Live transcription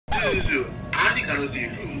I cannot see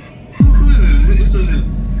who is this? Who's Tosin?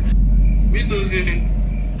 Who's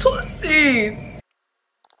Tosin? Tosin!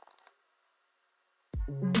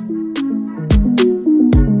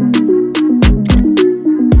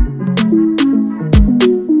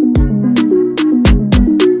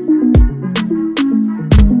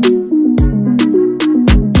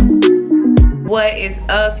 What is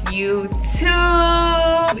up, YouTube?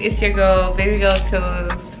 It's your girl, baby girl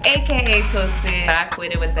Tos, aka Tosin, back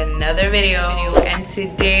with another video. And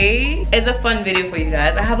today is a fun video for you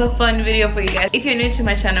guys. I have a fun video for you guys. If you're new to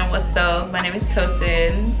my channel, what's up? My name is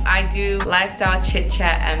Tosin. I do lifestyle, chit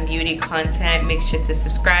chat, and beauty content. Make sure to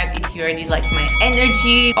subscribe if you already like my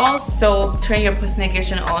energy. Also, turn your post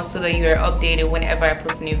notification on so that you are updated whenever I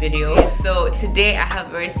post a new video. So today I have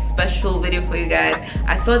a very special video for you guys.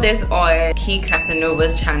 I saw this on Key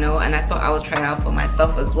Casanova's channel and I thought I would try it out for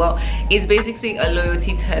myself as well. It's basically a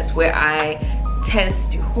loyalty test where I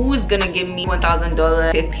test who's gonna give me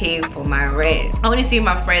 $1,000 to pay for my rent. I want to see if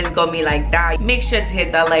my friends got me like that. Make sure to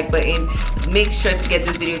hit that like button. Make sure to get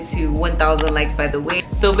this video to 1,000 likes, by the way.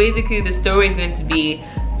 So basically the story is going to be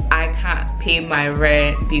I can't pay my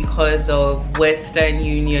rent because of Western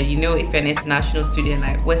Union. You know, if you're an international student,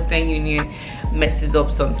 like Western Union messes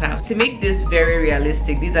up sometimes. To make this very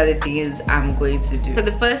realistic, these are the things I'm going to do. So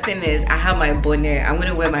the first thing is I have my bonnet. I'm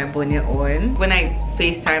gonna wear my bonnet on. When I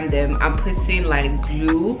FaceTime them, I'm putting like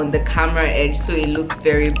glue on the camera edge so it looks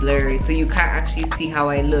very blurry, so you can't actually see how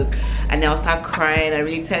I look. And then I'll start crying and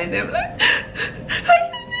really telling them like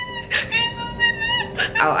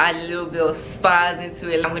I'll add a little bit of spaz into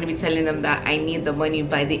it. I'm going to be telling them that I need the money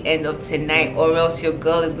by the end of tonight, or else your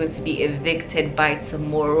girl is going to be evicted by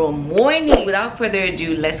tomorrow morning. Without further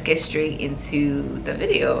ado, let's get straight into the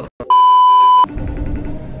video.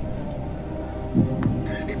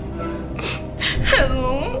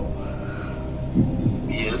 Hello?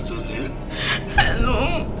 Yes, Tosin.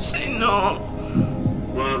 Hello? She know.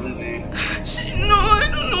 What is it? She know I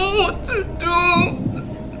don't know what to do.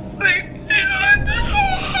 Like, I don't know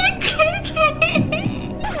what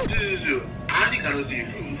to do. I cannot see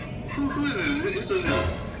who is this? Who's Tosin?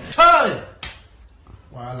 Hey!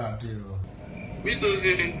 Wala biro. Who's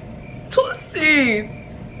Tosin? Tosin!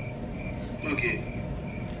 Okay.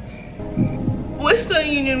 Western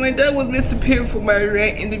Union, my dad was meant to pay for my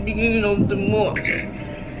rent in the beginning of the month. Okay.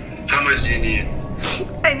 How much do you need?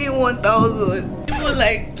 I need 1,000. It was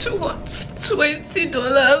like $20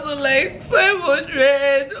 or like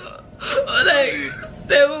 500 or like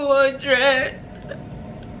 700.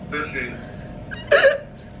 Tosin.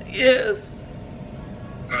 Yes.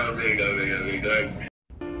 I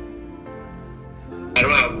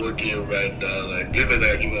don't have working right now. Like, maybe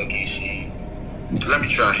I give her a key. Let me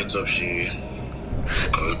try and hit up she.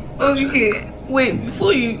 Okay. Wait,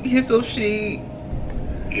 before you hit up she.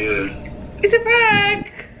 Yeah. It's a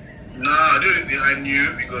prank. Nah, the only thing I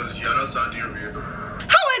knew because you're not sounding real.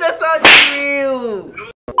 How am I not sounding real? No.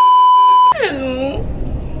 Hello.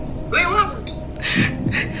 Wait, what happened?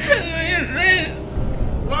 Hello,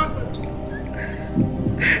 What happened?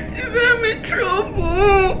 I'm in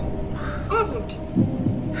trouble. What happened?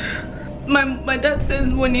 My dad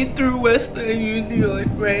sends money through Western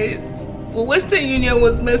Union, right? But Western Union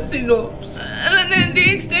was messing up, and then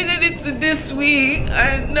they extended it to this week,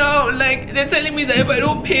 and now like they're telling me that if I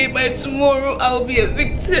don't pay by tomorrow I'll be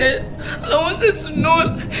evicted. So I wanted to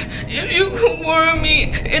know if you could borrow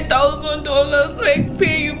me $1,000 so I can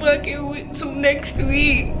pay you back till next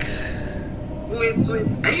week. Wait,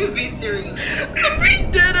 are you very serious? I'm being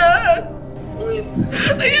dead ass. Wait.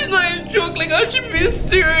 Like, it's not a joke. Like, I should be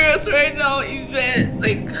serious right now, Yvette.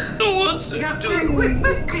 Like, I don't want to. Yes, wait,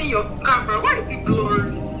 first clean your camera. Why is it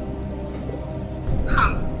blurry?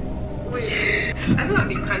 Huh? Wait. I don't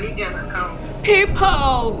have a Canadian account.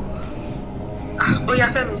 PayPal. Oh yeah,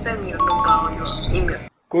 send me your number or your email.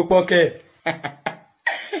 Kupoke.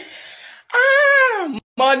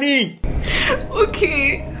 Money.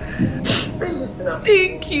 Okay. Send it now.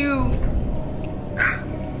 Thank you.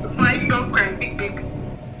 Why you don't cry, big?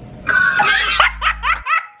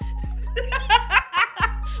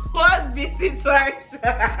 What's beating twice?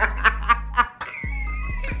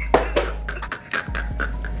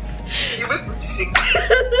 You make me sick.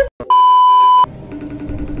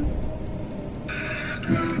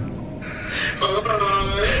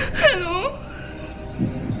 Hello?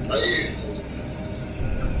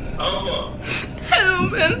 Hello,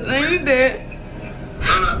 man. Are you there?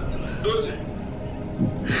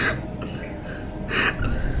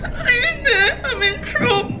 Are you there? I'm in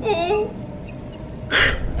trouble.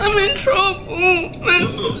 I'm in trouble.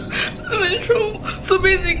 So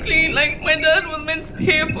basically, like, my dad was meant to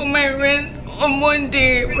pay for my rent on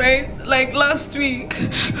Monday, right? Like last week.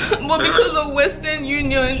 But because of Western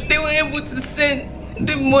Union, they were able to send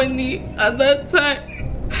the money at that time.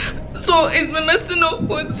 So it's been messing up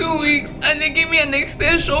for 2 weeks, and they gave me an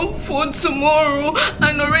extension for tomorrow,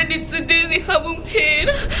 and already today they haven't paid,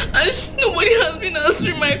 and nobody has been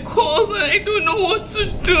answering my calls, and I don't know what to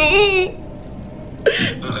do.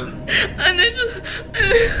 And I just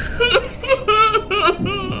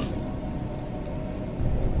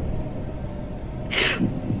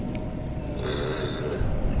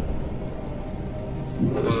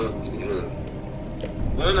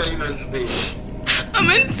when are you meant to pay? I'm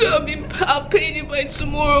meant to have paid it by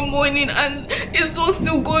tomorrow morning, and it's all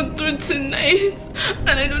still going through tonight,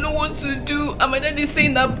 and I don't know what to do. And my dad is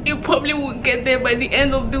saying that it probably will get there by the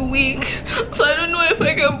end of the week, so I don't know if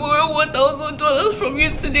I can borrow $1,000 from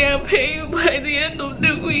you today and pay you by the end of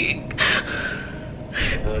the week. I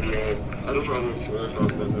don't know how much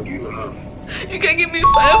 $1,000. I'll give you half. You can give me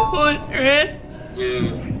 500.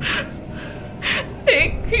 Yeah.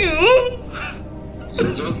 Thank you.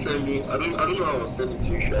 You just send me. I don't know how I'll send it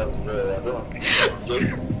to you. I don't.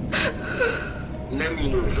 Just let me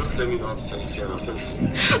know. Just let me know how to send it to you, and I'll send it to you.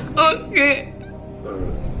 Okay.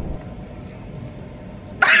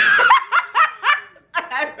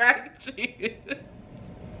 I got you.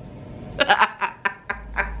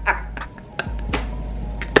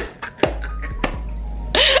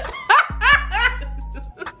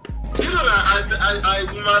 You know that I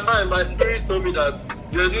in my mind, my spirit told me that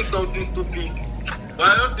you're doing something stupid. But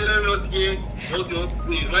I just didn't know what you want to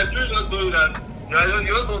say. My spirit just told me that you're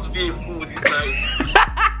just supposed to be a fool this night.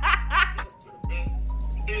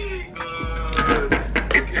 Hey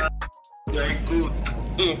God, you're good.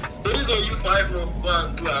 So this will use 5 months to go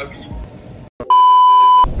and do Abby.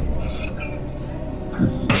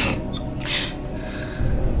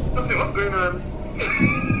 What's going on?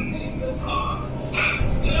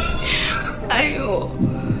 Ayo.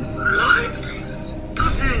 What?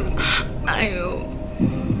 Tosin. Ayo.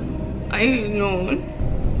 I know.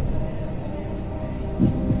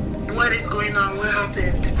 What is going on? What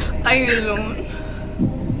happened? Are you alone?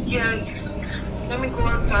 Yes. Let me go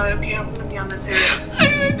outside, okay? I'm gonna be on the terrace.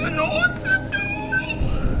 I don't know what to do.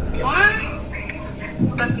 What?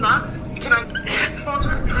 That's not? Can I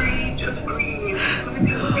just breathe? Just breathe. It's gonna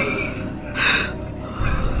be okay.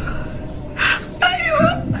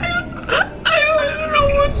 I don't know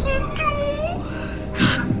what to do.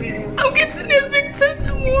 I'm getting evicted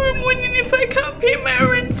tomorrow morning if I can't pay my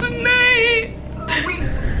rent tonight.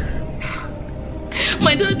 Wait.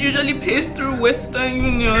 My dad usually pays through Western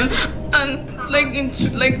Union, and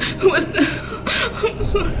Western. I'm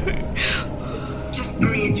sorry. Just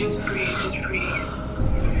breathe. Just breathe. Just breathe.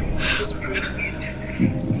 Just breathe.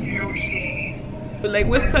 You're okay. Like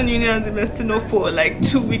Western Union has been messing up for like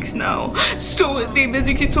 2 weeks now, so they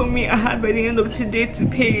basically told me I had by the end of today to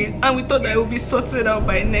pay it, and we thought that it would be sorted out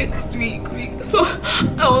by next week. So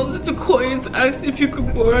I wanted to call you to ask if you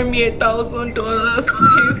could borrow me $1,000 to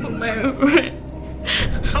pay for my rent.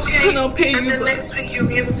 Okay. And I'll pay and you then back. next week you'll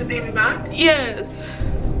be able to pay me back? Yes.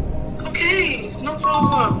 Okay, no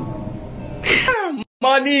problem.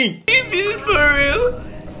 Money! You being for real?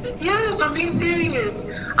 Yes, I'm being serious.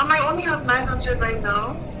 I might only have 900 right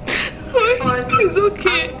now. But It's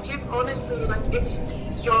okay. Honestly, like,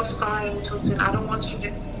 you're fine, Tosin. I don't want you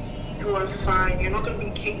to. You are fine. You're not gonna be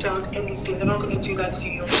kicked out anything. They're not gonna do that to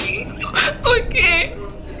you, okay? Okay.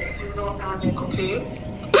 Don't panic, okay?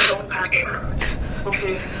 Don't panic.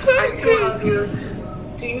 Okay. I still have your.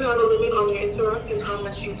 Do you have a limit on your Interact and how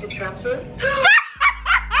much you can transfer?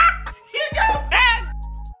 You got back.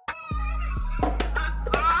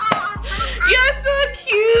 You're so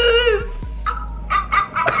cute.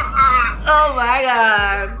 Oh my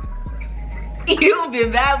God. You've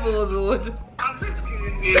been bamboozled. I'm just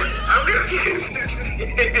kidding. I'm just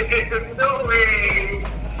kidding. No way.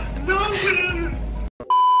 No way.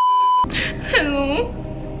 Hello.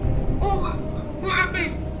 Oh, what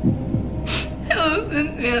happened? Hello,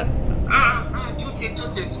 Cynthia.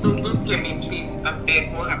 Tosin, don't scare me, please. I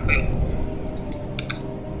beg, what happened?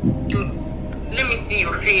 Dude, let me see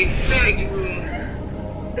your face. Where are you?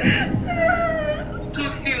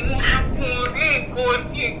 Tosin, what happened? Hey God.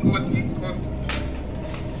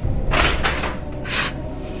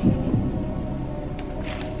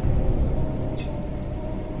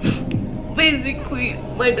 Basically,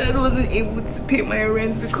 my dad wasn't able to pay my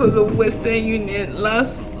rent because of Western Union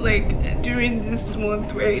during this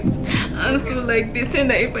month, right? And so they said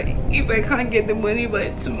that if I can't get the money by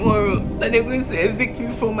tomorrow, that they're going to evict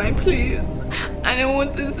me from my place. And I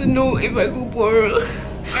wanted to know if I could borrow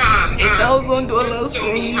 $1,000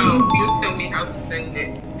 from you. Just tell me how to send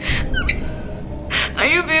it. Are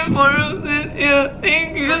you being for real, sis? Yeah,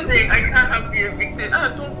 thank you. Just say, I can't have you evicted. Ah,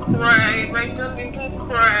 don't cry, my darling, don't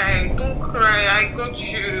cry. Don't cry, I got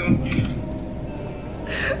you.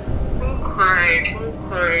 Don't cry,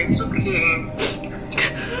 it's okay.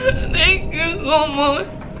 Thank you so much.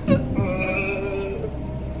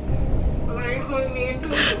 My honey,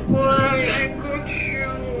 don't cry, I got you.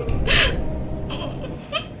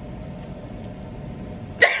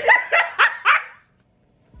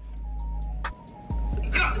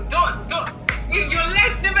 Don't. In your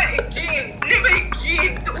life, never again.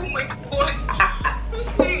 Oh my God. Don't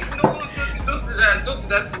say no. Don't do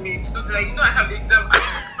that to me. Don't do that. You know I have the exam. I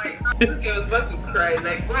was about to cry.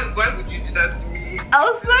 Like, why would you do that to me?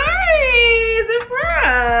 Oh, sorry. It's a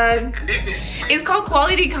prank. It's called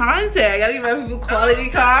quality content. I gotta give my people quality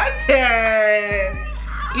content.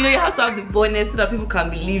 You know, you have to have the bonus so that people can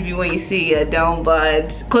believe you when you say you're down bad.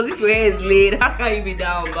 Because if your hair is laid, how can you be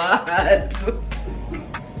down bad?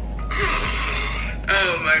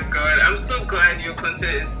 Oh my God, I'm so glad your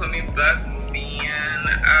content is coming back,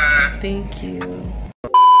 man. Thank you.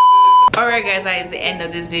 Alright guys, that is the end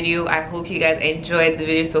of this video. I hope you guys enjoyed the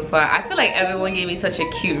video so far. I feel like everyone gave me such a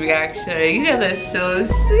cute reaction. You guys are so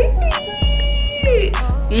sweet.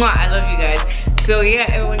 Mwah, I love you guys. So yeah,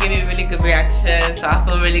 everyone gave me a really good reaction, so I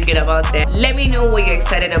feel really good about that. Let me know what you're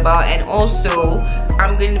excited about, and also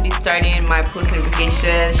I'm going to be starting my post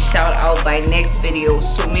notification shout out by next video,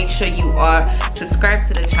 so make sure you are subscribed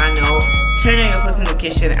to the channel, turn on your post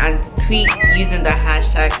notification, and tweet using the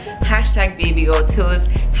hashtag #BabyGirlTos,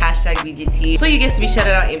 #BGT, so you get to be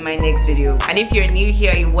shouted out in my next video. And if you're new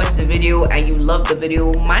here, you watch the video and you love the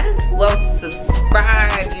video, might as well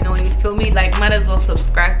subscribe. You know, you feel me? Like, might as well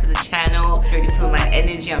subscribe to the channel. You already feel my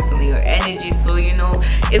energy, I'm feeling your energy, so you know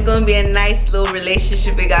it's gonna be a nice little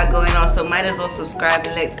relationship we got going on, so might as well subscribe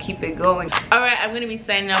and let's keep it going. Alright, I'm gonna be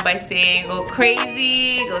signing out by saying go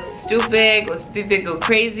crazy, go stupid, go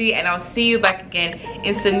crazy, and I'll see you back again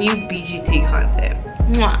in some new BGT content.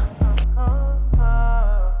 Mwah.